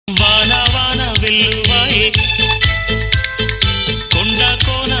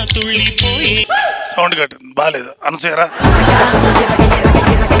Sound కట్టు బాలేదు అనసూయరా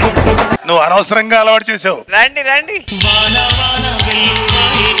నువ్వు అనవసరంగా అలవాటు చేసావు. రండి రండి.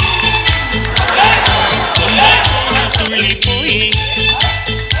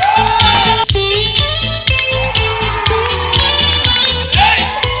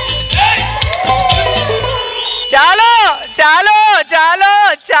 చాలు చాలు చాలు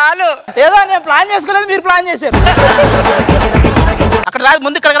చాలు. ఏదో నేను ప్లాన్ చేసుకోలేదు, మీరు ప్లాన్ చేశారు. అక్కడ రాదు,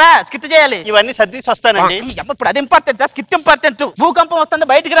 ముందు ఇక్కడ రా, స్కిట్ చేయాలి. ఇవన్నీ సర్దీసి వస్తానండి. ఇప్పుడు అది ఇంపార్టెంట్, స్కిట్ ఇంపార్టెంట్. భూకంపం వస్తుంది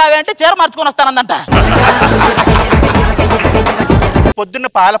బయటికి రావే అంటే చీర మార్చుకొని వస్తానందంట. పొద్దున్న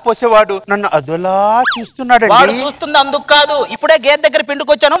పాల పోసేవాడు నన్ను అదోలా చూస్తున్నాడు. వాడు చూస్తుంది అందుకు కాదు, ఇప్పుడే గేదె దగ్గర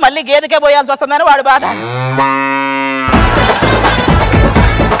పిండుకొచ్చాను మళ్ళీ గేదెకే పోయాల్సి వస్తుందని వాడు బాధ.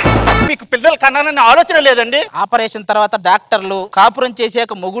 మీకు పిల్లలు కన్నానని ఆలోచన లేదండి. ఆపరేషన్ తర్వాత డాక్టర్లు కాపురం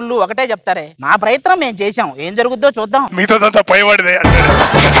చేసాక మొగుళ్ళు ఒకటే చెప్తారే, మా ప్రయత్నం మేము చేసాం, ఏం జరుగుద్దో చూద్దాం. మీతో పైవాడిదే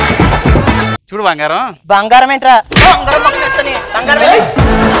చూడు బంగారం. బంగారం ఏంట్రా?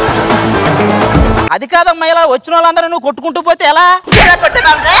 అది కాదమ్మా, ఇలా వచ్చిన వాళ్ళందరూ నువ్వు కొట్టుకుంటూ పోతే ఎలా?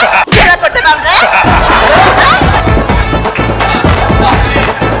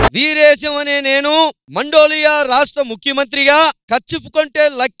 వీరేశం అనే నేను మండోలియా రాష్ట్ర ముఖ్యమంత్రిగా కచ్చిఫ్ కొంటే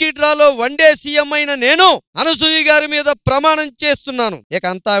లక్కీ డ్రాలో వన్డే సీఎం అయిన నేను అనసూయ గారి మీద ప్రమాణం చేస్తున్నాను. ఇక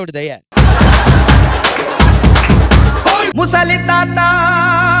అంతా ఆవిడ దయ. ముసలి తాత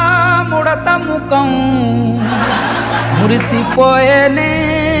ముడత ముఖం మురిసిపోయేనే.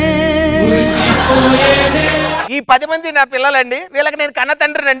 ఈ 10 మంది నా పిల్లలండి, వీళ్ళకి నేను కన్న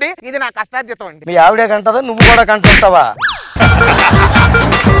తండ్రినండి. ఇది నా కష్టార్జితం అండి. మీ ఆవిడే కంటదా, నువ్వు కూడా కంటుంటావా?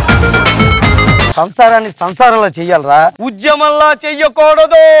 సంసారాన్ని సంసారంలో చెయ్యాలరా, ఉద్యమంలో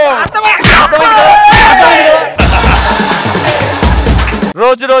చెయ్యకూడదు.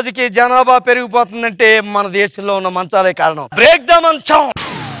 రోజు రోజుకి జనాభా పెరిగిపోతుందంటే మన దేశంలో ఉన్న మంచాలే కారణం. బ్రేక్ ద మంచం.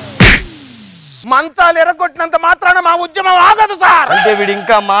 మంచాలు ఎరగొట్టినంత మాత్రాన మా ఉద్యమం ఆగదు సార్. అంటే వీడు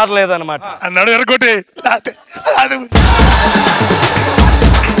ఇంకా మారలేదన్నమాట. అన్నాడు ఎరగొట్టి.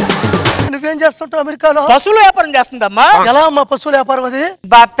 నువ్వేం చేస్తుంటావు అమెరికాలో? పశువుల వ్యాపారం చేస్తుందమ్మా. ఎలా అమ్మా పశువుల వ్యాపారం అది?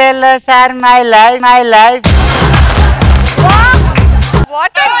 Buffalo sir my life.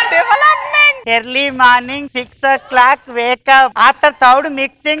 What a development! Early morning 6 o'clock wake up. After third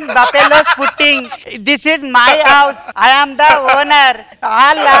mixing buffaloes putting. This is my house. I am the owner.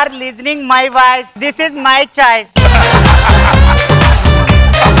 All are listening my voice. This is my choice.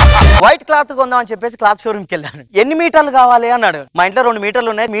 White cloth కొందామని చెప్పేసి cloth showroom కి వెళ్ళాను. ఎన్ని మీటర్లు కావాలి అన్నాడు. మా ఇంట్లో 2 మీటర్లు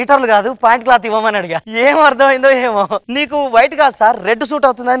ఉన్నాయి. మీటర్లు కాదు పాయింట్ క్లాత్ ఇవ్వమని అడిగా. ఏం అర్థమైందో ఏమో. నీకు వైట్ కాదు సార్, రెడ్ సూట్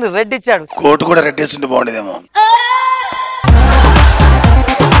అవుతుందని రెడ్ ఇచ్చాడు. కోట్ కూడా రెడ్ వేసి బాగుండేదేమో.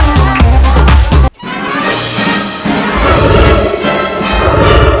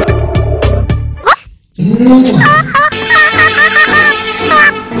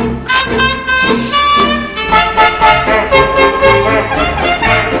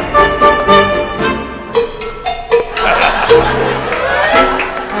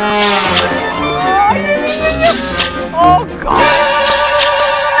 Oh God!